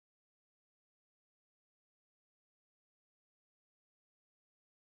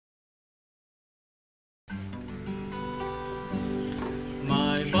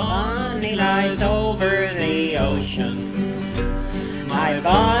bonnie lies over the ocean. My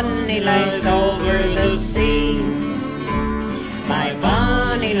bonnie lies over the sea. My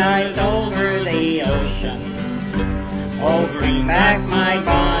bonnie lies over the ocean. Oh, bring back my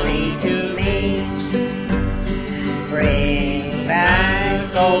bonnie to me. Bring back,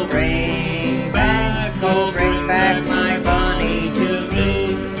 oh, bring back, oh, bring back my bonnie to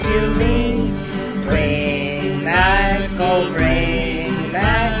me, to me. Bring back, oh, bring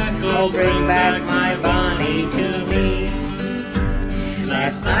back, oh, bring back my bonnie to me.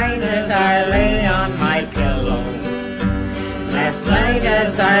 Last night as I lay on my pillow, last night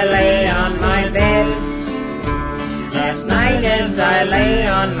as I lay on my bed, last night as I lay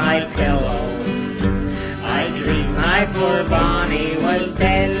on my pillow, I dreamed my poor bonnie was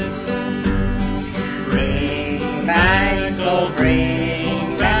dead. Bring back, oh,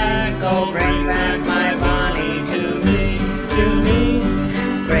 bring back, oh, bring back my bonnie to me, to me.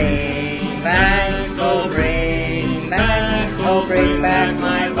 Bring back, oh, bring back, oh, bring back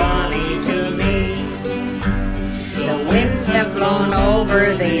my bonnie to me. The winds have blown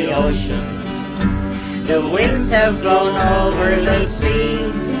over the ocean. The winds have blown over the sea.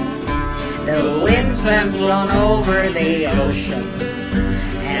 The winds have blown over the ocean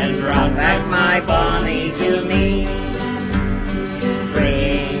and brought back my bonnie to me.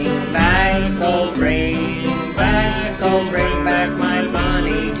 Bring back, oh, bring back, oh, bring back my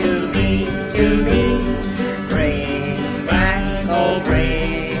bonnie to me, to me. Bring back, oh,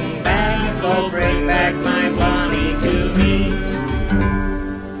 bring back, oh, bring back my bonnie to me.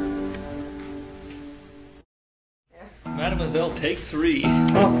 Mademoiselle, take 3.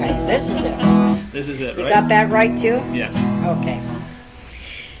 Okay, this is it. This is it, right? You got that right too? Yeah. Okay.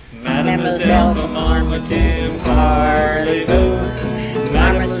 Mademoiselle from Armature, parlez-vous.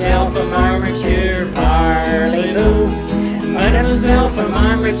 Mademoiselle from Armature, parlez-vous. Mademoiselle from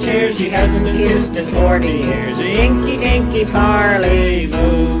Armature, she hasn't kissed in 40 years. Inky dinky,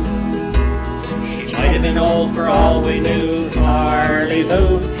 parlez-vous. She might have been old for all we knew,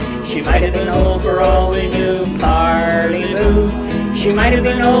 parlez-vous. She might have been old for all we knew, parlez-vous. She might have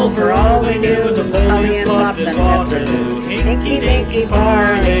been old for all we knew, the Napoleon popped at Waterloo. Inky dinky,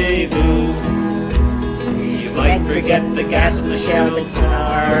 parlez-vous. You might forget the gas in the shell,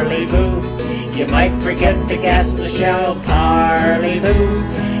 parlez-vous. You might forget the gas in the shell, parlez-vous.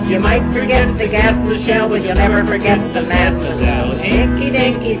 You might forget the gas in the shell, but you'll never forget the mademoiselle. Inky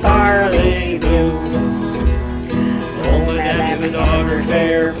dinky, parlez-vous. Oh, madame, have you a daughter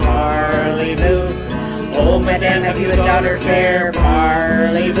fair, parlez-vous. Oh, madame, have you a daughter fair,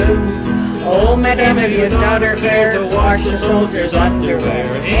 parlez-vous. Oh, madame, have you a daughter fair to wash the soldiers'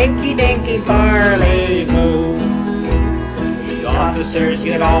 underwear. Inky dinky, parlez-vous. The officers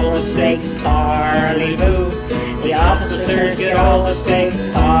get all the steak, parlez-vous. The officers get all the steak,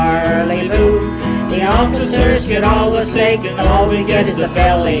 parlez-vous. The officers get all the steak, and all we get is the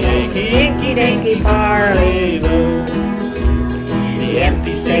belly ache. Inky dinky, parlez-vous. The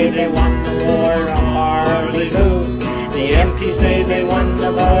MPs say they won the war, parlez-vous. The MPs say they won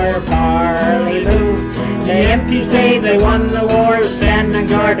the war, parlez-vous. The MPs say they won the war, standing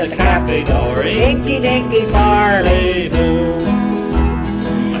guard at the cafe door. Inky dinky, parlez-vous.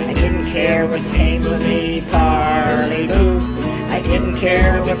 I didn't care what came with me, parlez-vous. I didn't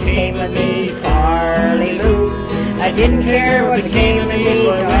care what came with me, parlez-vous. I didn't care what came with me,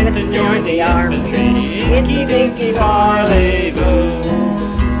 so I went and joined the infantry. Inky dinky, parlez-vous.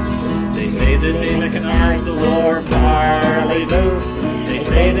 They say that they mechanized the war, parlez-vous. They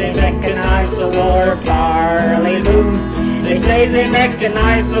say they mechanized the war, parlez-vous. They say they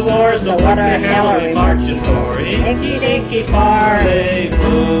mechanized the war, so what the hell are we marching for? Inky dinky,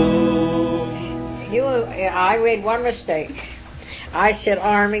 parlez-vous. I made one mistake. I said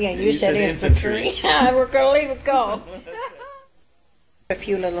army and you said infantry. We're going to leave it go. A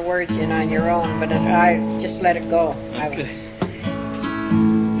few little words in on your own, but I just let it go. Okay.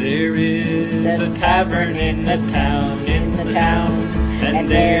 There is a tavern in the town, and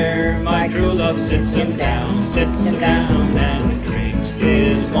there my true love sits him down, and drinks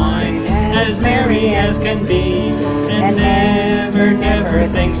his wine as merry as can be, and never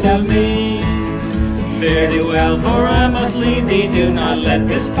thinks of me. Fare thee well, for I must leave thee. Do not let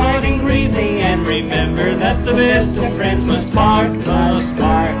this parting grieve thee, and remember that the best of friends must part, must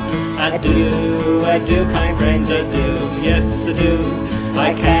part. Adieu, adieu, kind friends, adieu, yes, adieu.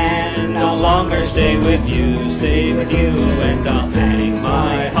 I can no longer stay with you, and I'll hang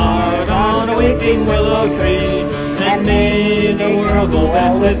my heart on a weeping willow tree, and may the world go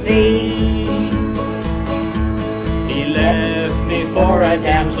well with thee. He left me for a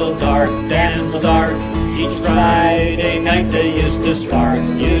damsel dark, Each Friday night they used to spark,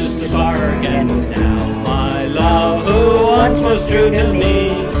 and now my love, who once was true to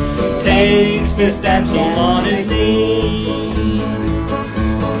me, takes this damsel on his knee.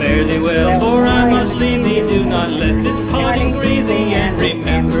 Fare thee well, for I must leave thee, do not let this parting grieve thee, and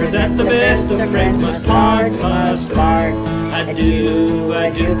remember that the best of friends must part, Adieu,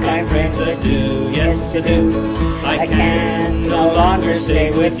 adieu, kind friends, adieu, yes, adieu. I can no longer stay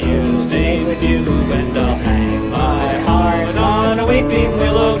with you, and I'll hang my heart on a weeping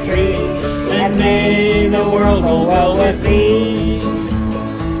willow tree, and may the world go well with thee.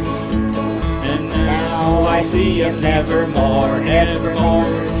 And now I see him nevermore,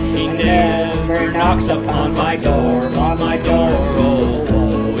 he never knocks upon my door, oh,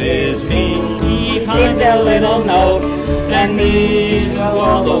 woe is me. He pinned a little note, and these were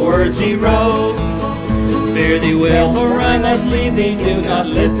all the words he wrote. Fare thee well, for I must leave thee, do not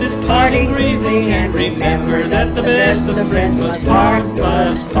let this parting grieve thee, and remember that the best of friends must part,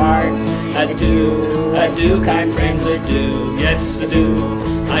 Adieu, adieu, kind friends, adieu, yes, adieu.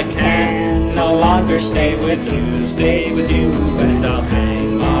 I can no longer stay with you, and I'll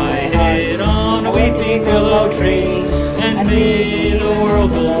hang my head on a weeping willow tree, and may the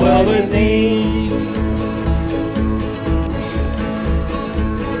world go well with thee.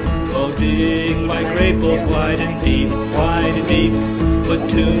 Oh, dig my grave both wide and deep, put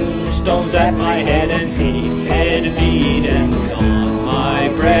tombstones at my head and feet, and on my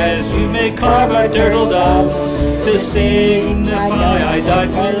breast you may carve a turtle dove, to signify I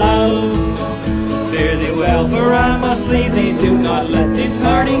died for love. Fare thee well, for I must leave thee, do not let this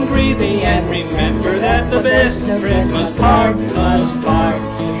parting grieve thee, and remember that the best of friends must part,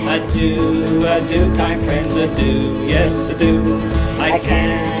 Adieu, adieu, kind friends, adieu, yes, adieu. I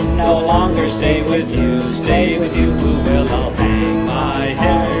can no longer stay with you, who will I'll hang my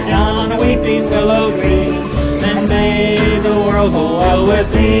head on a weeping willow tree, and may the world go well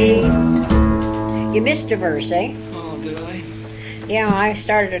with thee. You missed a verse, eh? Oh, did I? Yeah, I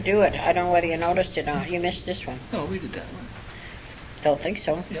started to do it. I don't know whether you noticed it or not. You missed this one. No, we did that one. Don't think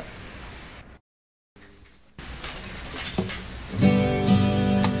so. Yep.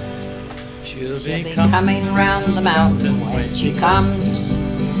 She'll be coming round the mountain when she comes.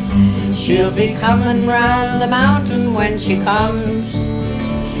 She'll be coming round the mountain when she comes.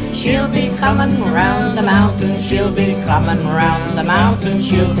 She'll be coming round the mountain. She'll be coming round the mountain.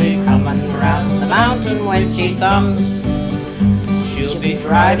 She'll be coming round the mountain when she comes. She'll be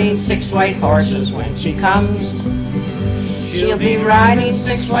riding 6 white horses when she comes. She'll be riding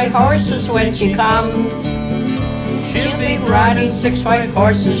 6 white horses when she comes. She'll be riding 6 white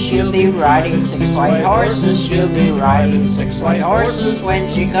horses. She'll be riding 6 white horses. She'll be riding 6 white horses when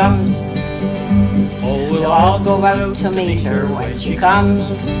she comes. Oh, we'll all go out to meet her when she comes.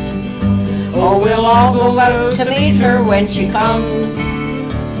 Oh, we'll all go out to meet her when she comes.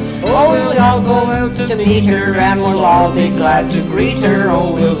 Oh, we'll all go out to meet her, and we'll all be glad to greet her.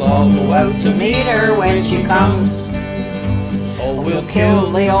 Oh, we'll all go out to meet her when she comes. Oh, we'll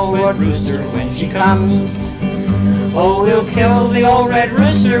kill the old red rooster when she comes. Oh, we'll kill the old red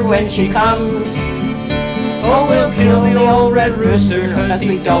rooster when she comes. Oh, we'll kill the old red rooster, 'cause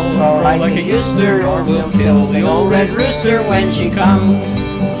we don't grow like a rooster. Or we'll kill the old red rooster when she comes.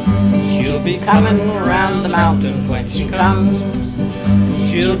 She'll be coming round the mountain when she comes.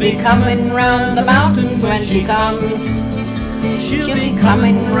 She'll be coming round the mountain when she comes. She'll be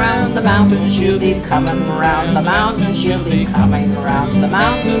coming round the mountain. She'll be coming round the mountain. She'll be coming round the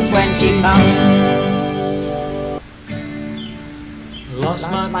mountains when she comes. Lost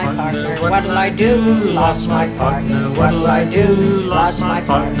my partner, what'll I do? Lost my partner, what'll I do? Lost my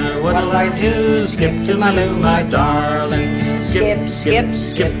partner, what'll I do? Skip to my loo, my darling. Skip, skip,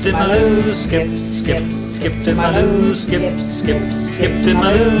 skip to my loo. Skip, skip, skip to my loo. Skip, skip, skip to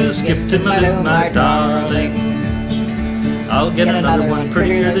my loo. Skip to my loo, my darling. I'll get another one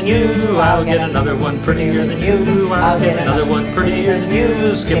prettier than you. I'll get another one prettier than you. I'll get another one prettier than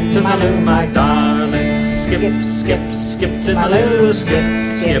you. Skip to my loo, my darling. Skip, skip, skip to my loo. Skip,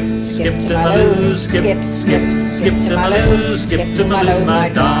 skip, skip to my loo. Skip, skip, skip to my loo. Skip to my loo, my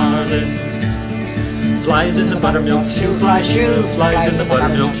darling. Flies in the buttermilk shoe, fly shoe. Flies in the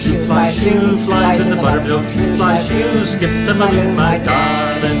buttermilk shoe, fly shoe. Flies in the buttermilk shoe, fly shoe. Skip to my loo, my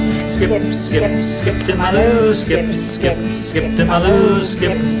darling. Skip, skip, skip to my loo. Skip, skip, skip to my loo.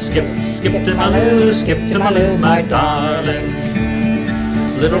 Skip, skip, skip to my loo. Skip to my loo, my darling.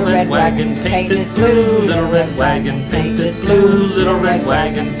 Little red wagon painted blue. Little red wagon painted blue. Little red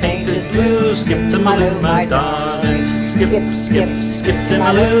wagon painted blue. Skip to my loo, my darling. Skip, skip, skip to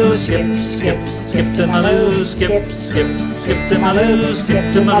my loo. Skip, skip, skip to my loo. Skip, skip, skip to my loo.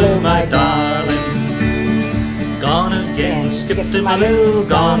 Skip to my loo, my darling. Gone again, skip to my loo,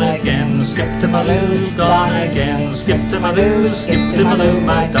 gone again, skip to my loo, gone again, skip to my loo, skip to my loo,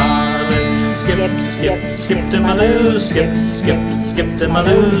 my darling. Skip, skip, skip to my loo, skip, skip, skip to my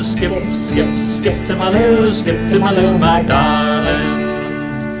loo, skip, skip, skip to my loo, skip to my loo, my darling.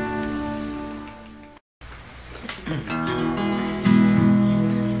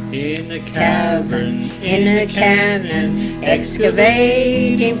 In a cavern, in a cannon,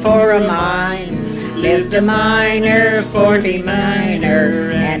 excavating for a mine, lived a miner, 40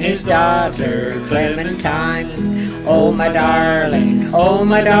 miner, and his daughter Clementine. Oh my darling, oh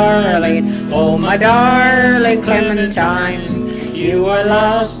my darling, oh my darling Clementine, you are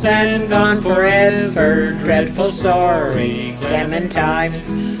lost and gone forever, dreadful sorry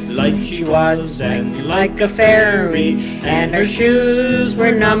Clementine. Like she was and like a fairy, and her shoes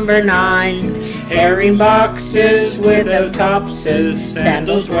were number 9. Herring boxes without topses,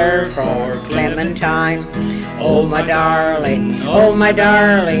 sandals were for Clementine. Oh my darling, oh my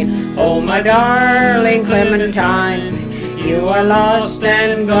darling, oh my darling Clementine, you are lost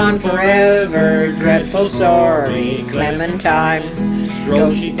and gone forever, dreadful sorry Clementine.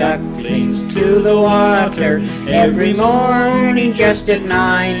 Drove she ducklings to the water every morning just at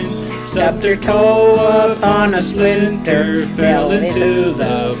 9. Stubbed her toe upon a splinter, fell into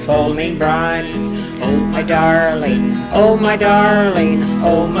the foaming brine. Oh my darling, oh my darling,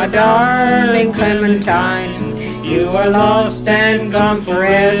 oh my darling Clementine, you are lost and gone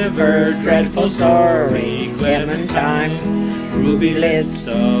forever, dreadful sorry Clementine. Ruby lips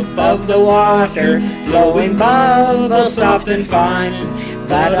above the water, blowing bubbles soft and fine.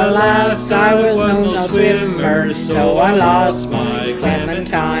 But alas, I was no swimmer, so I lost my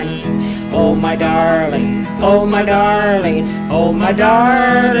Clementine. Oh my darling, oh my darling, oh my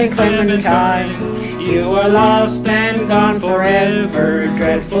darling Clementine, you are lost and gone forever,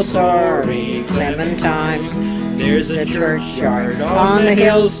 dreadful sorry Clementine. There's a churchyard on the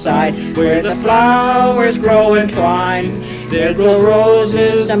hillside where the flowers grow and twine. There grow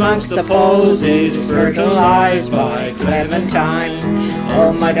roses amongst the posies, fertilized by Clementine.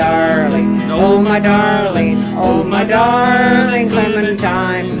 Oh my darling, oh my darling, oh my darling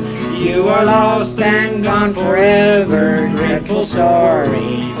Clementine, you are lost and gone forever, dreadful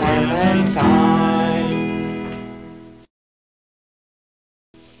sorry Clementine.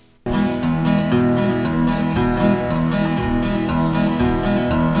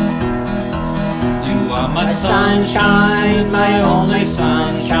 My sunshine, my only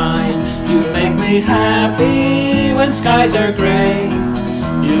sunshine, you make me happy when skies are gray.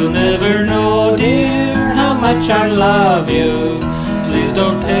 You'll never know, dear, how much I love you. Please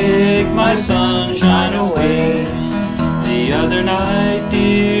don't take my sunshine away. The other night,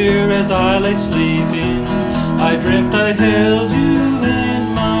 dear, as I lay sleeping, I dreamt I held you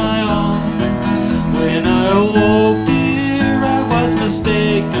in my arms. When I awoke, dear, I was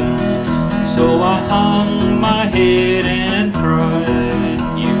mistaken, so I hung my head and cried.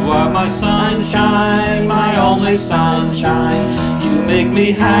 You are my sunshine, my only sunshine, you make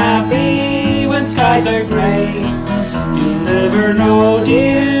me happy when skies are gray. You'll never know,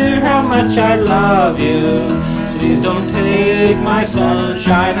 dear, how much I love you. Please don't take my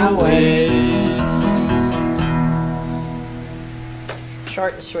sunshine away.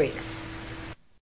 Short and sweet.